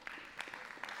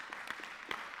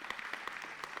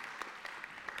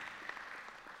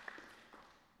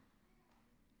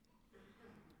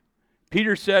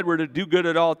 Peter said we're to do good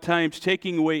at all times,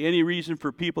 taking away any reason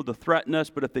for people to threaten us.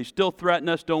 But if they still threaten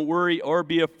us, don't worry or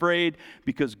be afraid,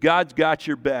 because God's got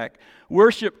your back.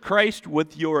 Worship Christ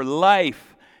with your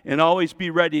life and always be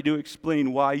ready to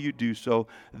explain why you do so.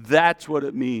 That's what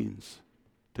it means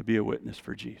to be a witness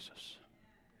for Jesus.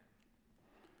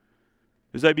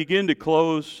 As I begin to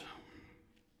close,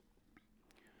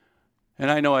 and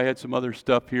I know I had some other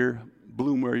stuff here,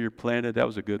 bloom where you're planted, that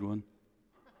was a good one.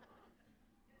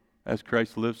 As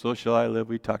Christ lives, so shall I live.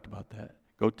 We talked about that.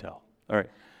 Go tell. All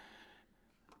right.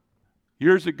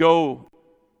 Years ago,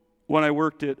 when I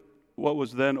worked at what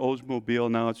was then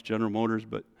Oldsmobile, now it's General Motors,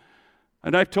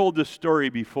 and I've told this story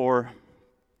before,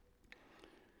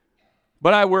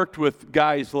 but I worked with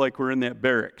guys like were in that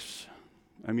barracks.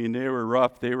 I mean, they were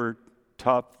rough, they were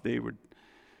tough, they would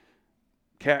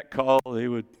catcall, they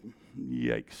would,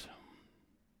 yikes.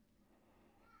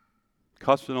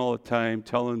 Cussing all the time,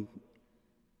 telling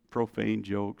profane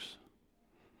jokes.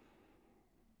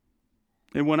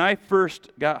 And when I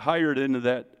first got hired into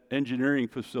that engineering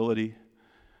facility,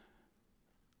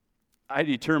 I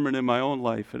determined in my own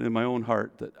life and in my own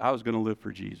heart that I was going to live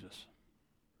for Jesus.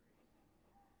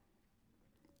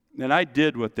 And I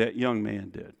did what that young man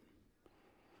did.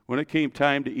 When it came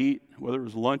time to eat, whether it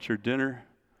was lunch or dinner,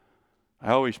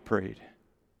 I always prayed.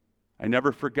 I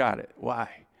never forgot it. Why?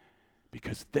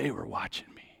 Because they were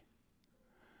watching me.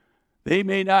 They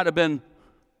may not have been,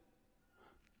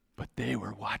 but they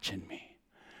were watching me.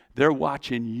 They're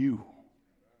watching you.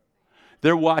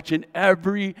 They're watching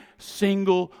every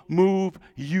single move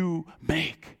you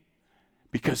make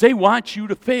because they want you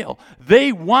to fail.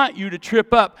 They want you to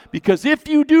trip up because if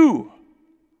you do,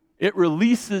 it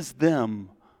releases them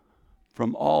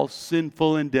from all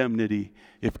sinful indemnity.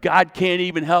 If God can't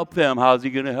even help them, how's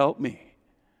he going to help me?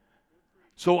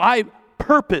 So I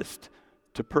purposed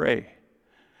to pray.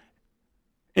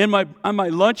 On my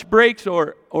lunch breaks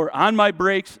or on my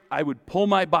breaks, I would pull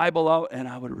my Bible out and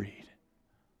I would read.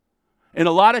 And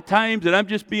a lot of times, and I'm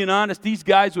just being honest, these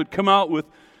guys would come out with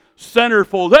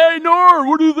centerfolds. Hey, Norm,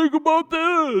 what do you think about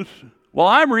this? Well,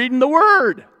 I'm reading the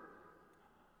Word.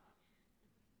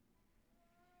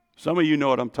 Some of you know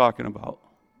what I'm talking about.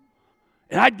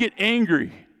 And I'd get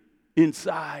angry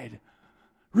inside.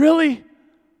 Really?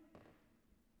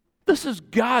 This is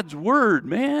God's Word,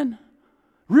 man.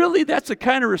 Really? That's the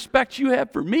kind of respect you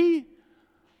have for me?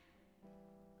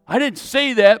 I didn't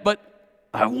say that, but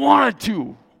I wanted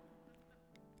to.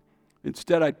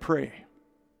 Instead, I'd pray.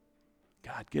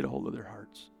 God, get a hold of their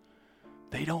hearts.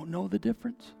 They don't know the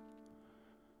difference.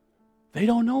 They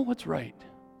don't know what's right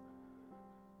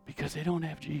because they don't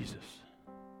have Jesus.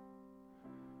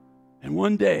 And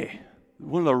one day,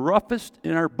 one of the roughest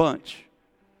in our bunch,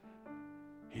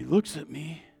 he looks at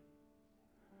me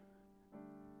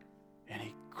and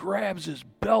he grabs his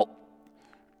belt.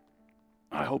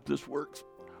 I hope this works.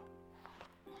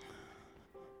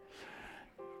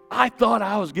 I thought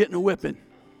I was getting a whipping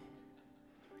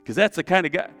because that's the kind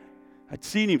of guy. I'd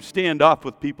seen him stand off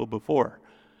with people before.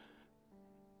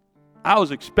 I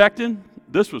was expecting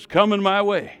this was coming my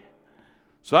way.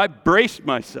 So I braced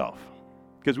myself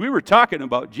because we were talking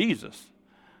about Jesus.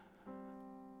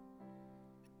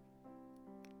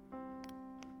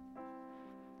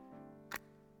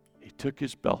 He took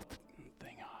his belt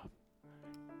thing off.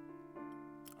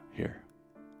 Here,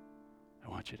 I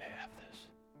want you to have this.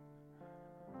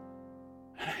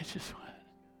 And I just went,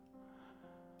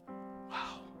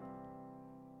 wow,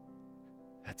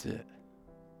 that's it.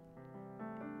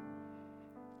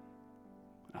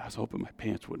 I was hoping my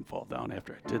pants wouldn't fall down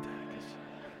after I did that.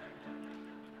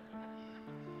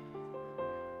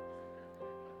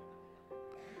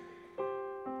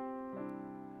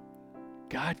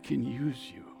 God can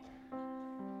use you.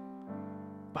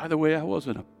 By the way, I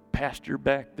wasn't a pastor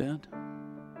back then.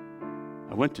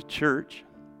 I went to church.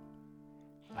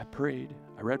 I prayed.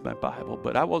 I read my Bible,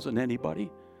 but I wasn't anybody.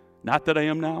 Not that I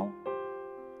am now.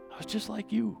 I was just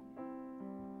like you.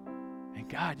 And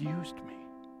God used me.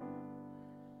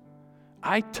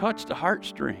 I touched a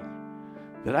heartstring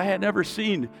that I had never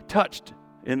seen touched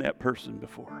in that person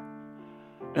before.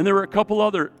 And there were a couple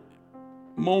other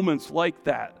moments like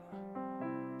that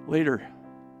later.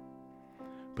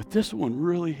 But this one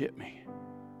really hit me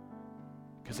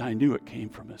because I knew it came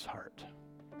from his heart.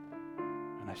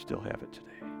 And I still have it today.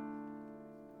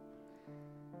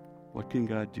 What can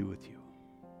God do with you?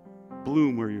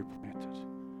 Bloom where you're planted.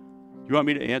 You want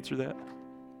me to answer that?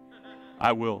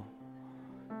 I will.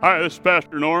 Hi, this is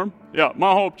Pastor Norm. Yeah,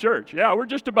 Mount Hope Church. Yeah, we're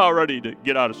just about ready to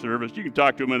get out of service. You can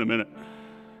talk to him in a minute.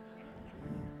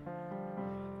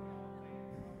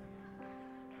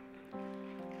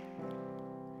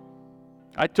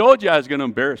 I told you I was going to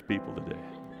embarrass people today.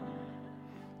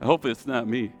 I hope it's not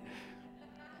me.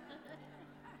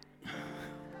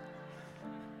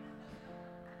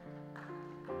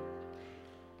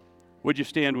 Would you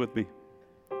stand with me?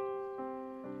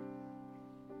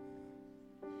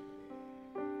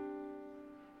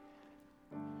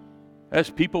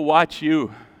 As people watch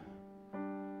you,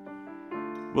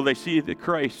 will they see the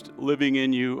Christ living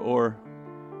in you, or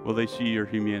will they see your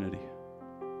humanity?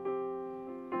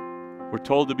 We're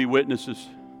told to be witnesses.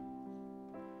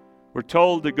 We're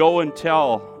told to go and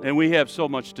tell, and we have so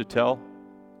much to tell.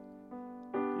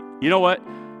 You know what?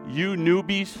 You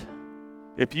newbies,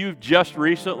 if you've just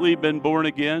recently been born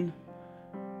again,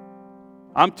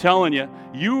 I'm telling you,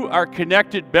 you are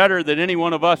connected better than any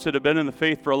one of us that have been in the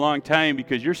faith for a long time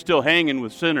because you're still hanging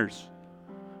with sinners.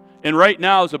 And right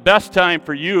now is the best time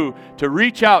for you to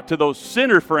reach out to those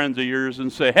sinner friends of yours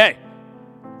and say, hey,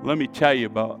 let me tell you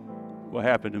about what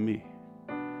happened to me.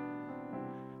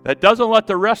 That doesn't let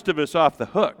the rest of us off the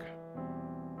hook.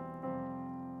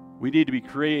 We need to be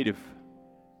creative,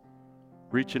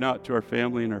 reaching out to our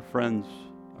family and our friends,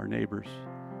 our neighbors.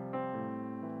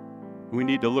 We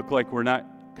need to look like we're not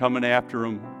coming after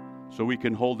them so we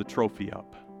can hold the trophy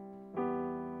up,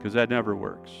 because that never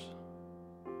works.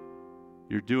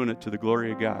 You're doing it to the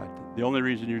glory of God. The only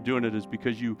reason you're doing it is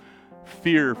because you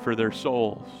fear for their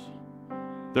souls.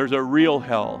 There's a real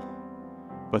hell,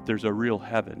 but there's a real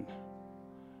heaven.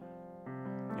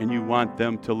 And you want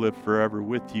them to live forever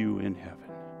with you in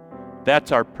heaven.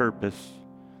 That's our purpose.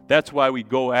 That's why we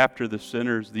go after the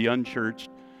sinners, the unchurched.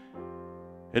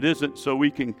 It isn't so we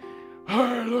can,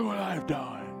 oh, look what I've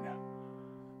done.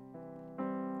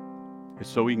 It's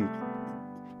so we can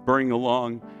bring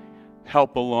along,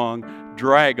 help along,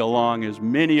 drag along as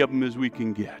many of them as we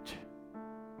can get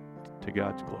to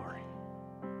God's glory.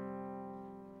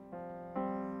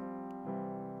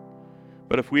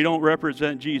 But if we don't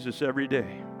represent Jesus every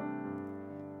day,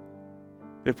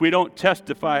 if we don't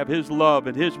testify of His love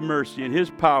and His mercy and His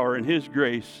power and His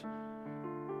grace,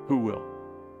 who will?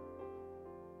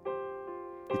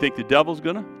 You think the devil's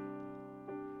gonna?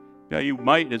 Yeah, you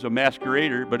might as a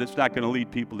masquerader, but it's not going to lead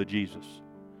people to Jesus.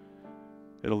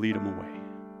 It'll lead them away.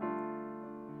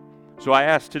 So I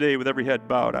ask today, with every head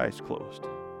bowed, eyes closed,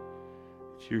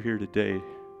 if you're here today,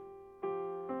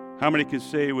 how many can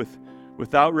say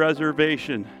without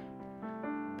reservation,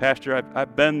 Pastor,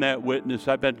 I've been that witness.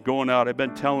 I've been going out. I've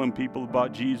been telling people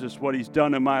about Jesus, what He's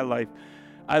done in my life.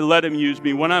 I let Him use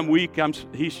me. When I'm weak,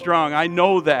 He's strong. I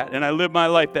know that, and I live my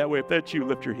life that way. If that's you,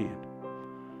 lift your hand.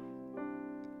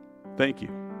 Thank you.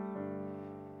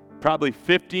 Probably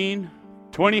 15,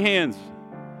 20 hands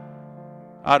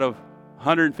out of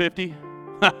 150.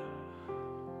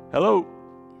 Hello.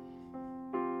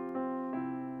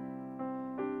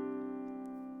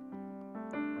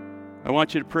 I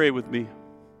want you to pray with me.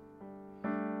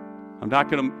 I'm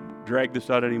not going to drag this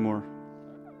out anymore.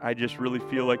 I just really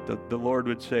feel like the Lord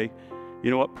would say, you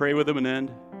know what, pray with them and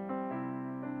end.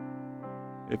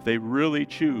 If they really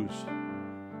choose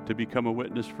to become a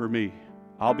witness for me,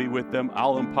 I'll be with them.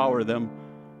 I'll empower them.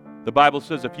 The Bible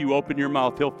says if you open your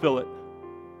mouth, He'll fill it.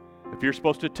 If you're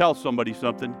supposed to tell somebody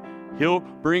something, He'll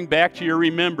bring back to your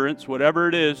remembrance whatever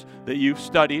it is that you've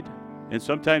studied, and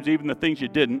sometimes even the things you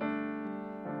didn't.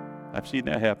 I've seen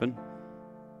that happen.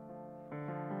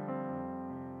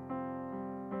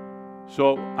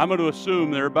 So I'm going to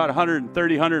assume there are about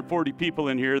 130, 140 people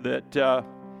in here that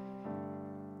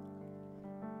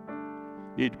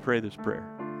need to pray this prayer.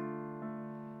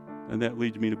 And that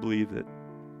leads me to believe that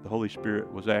the Holy Spirit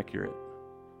was accurate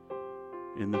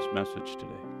in this message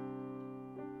today.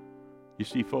 You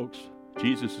see, folks,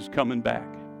 Jesus is coming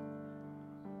back.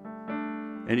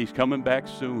 And He's coming back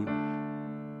soon.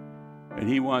 And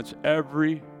He wants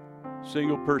every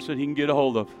single person He can get a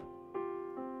hold of.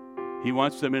 He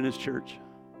wants them in His church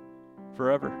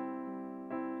forever.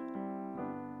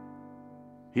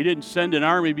 He didn't send an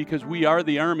army because we are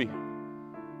the army.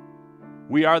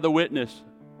 We are the witness.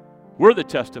 We're the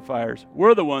testifiers.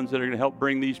 We're the ones that are going to help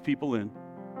bring these people in.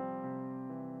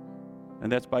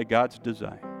 And that's by God's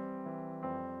design.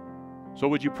 So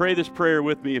would you pray this prayer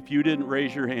with me if you didn't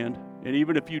raise your hand? And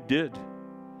even if you did,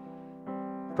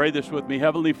 pray this with me.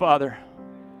 Heavenly Father,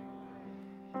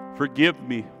 forgive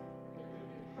me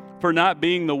for not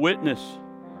being the witness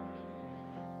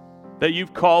that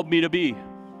you've called me to be.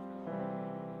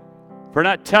 For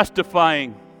not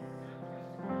testifying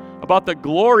about the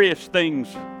glorious things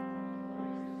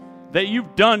that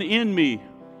you've done in me,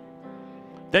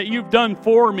 that you've done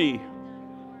for me,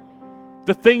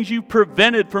 the things you've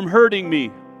prevented from hurting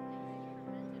me,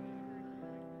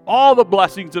 all the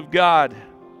blessings of God,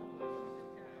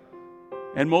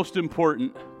 and most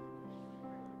important,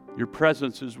 your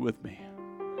presence is with me.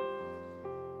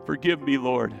 Forgive me,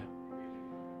 Lord,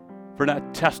 for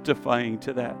not testifying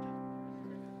to that.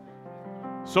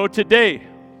 So today,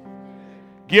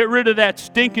 get rid of that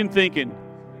stinking thinking.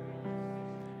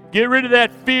 Get rid of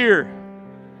that fear.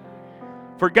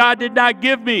 For God did not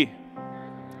give me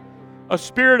a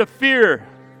spirit of fear,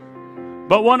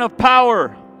 but one of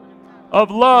power, of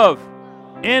love,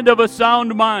 and of a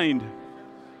sound mind.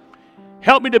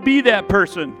 Help me to be that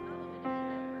person,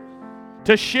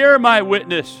 to share my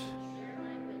witness,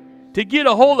 to get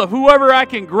a hold of whoever I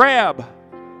can grab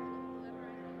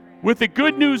with the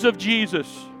good news of Jesus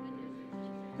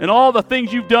and all the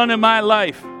things you've done in my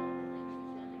life.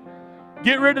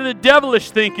 Get rid of the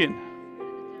devilish thinking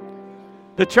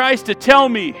that tries to tell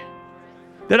me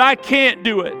that I can't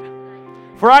do it.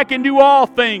 For I can do all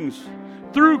things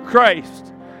through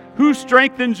Christ who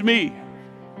strengthens me.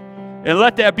 And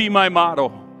let that be my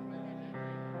motto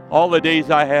all the days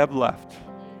I have left.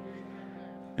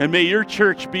 And may your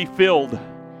church be filled,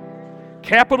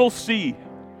 capital C,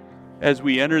 as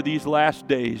we enter these last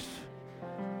days.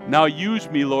 Now use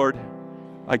me, Lord.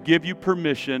 I give you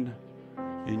permission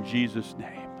in Jesus'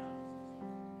 name.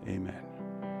 Amen.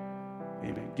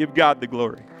 Amen. Give God the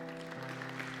glory.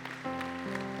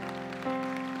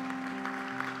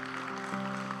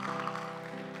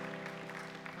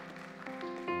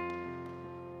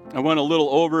 I went a little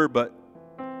over, but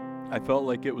I felt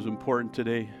like it was important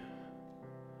today.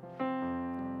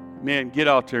 Man, get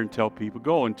out there and tell people.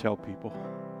 Go and tell people.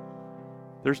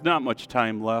 There's not much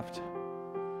time left.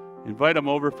 Invite them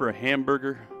over for a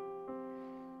hamburger.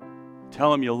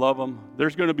 Tell them you love them.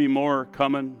 There's going to be more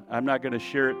coming. I'm not going to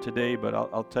share it today, but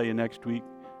I'll tell you next week.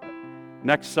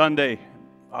 Next Sunday,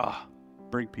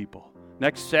 bring people.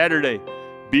 Next Saturday,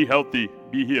 be healthy,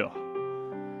 be here.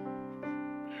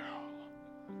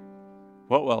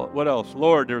 What else?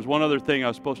 Lord, there's one other thing I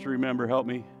was supposed to remember. Help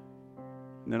me.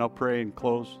 And then I'll pray and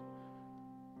close.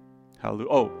 Hallelujah.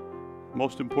 Oh,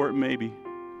 most important maybe.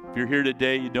 If you're here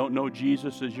today, you don't know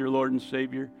Jesus as your Lord and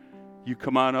Savior, you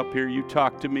come on up here, you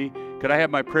talk to me. Could I have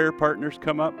my prayer partners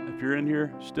come up if you're in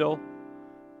here still?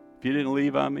 If you didn't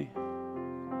leave on me.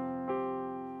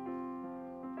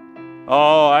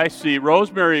 Oh, I see.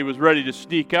 Rosemary was ready to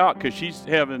sneak out because she's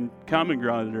having common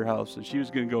ground at her house, and she was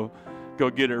going to go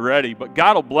get it ready. But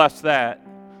God will bless that.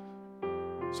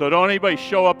 So don't anybody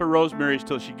show up at Rosemary's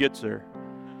till she gets there.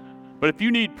 But if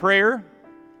you need prayer,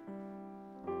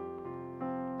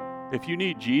 if you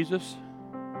need Jesus,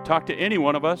 talk to any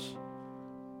one of us.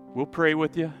 We'll pray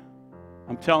with you.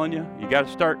 I'm telling you, you got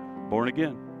to start born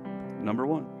again. Number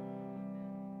one.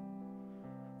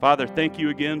 Father, thank you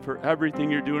again for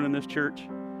everything you're doing in this church.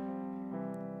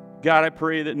 God, I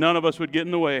pray that none of us would get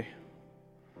in the way,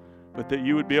 but that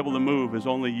you would be able to move as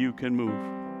only you can move.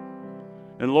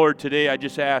 And Lord, today I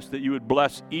just ask that you would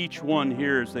bless each one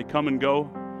here as they come and go.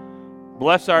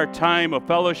 Bless our time of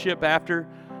fellowship after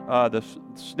the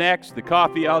snacks, the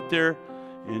coffee out there.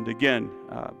 And again,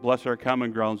 bless our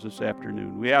common grounds this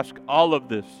afternoon. We ask all of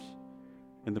this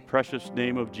in the precious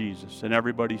name of Jesus. And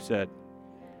everybody said,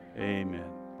 amen.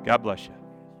 God bless you.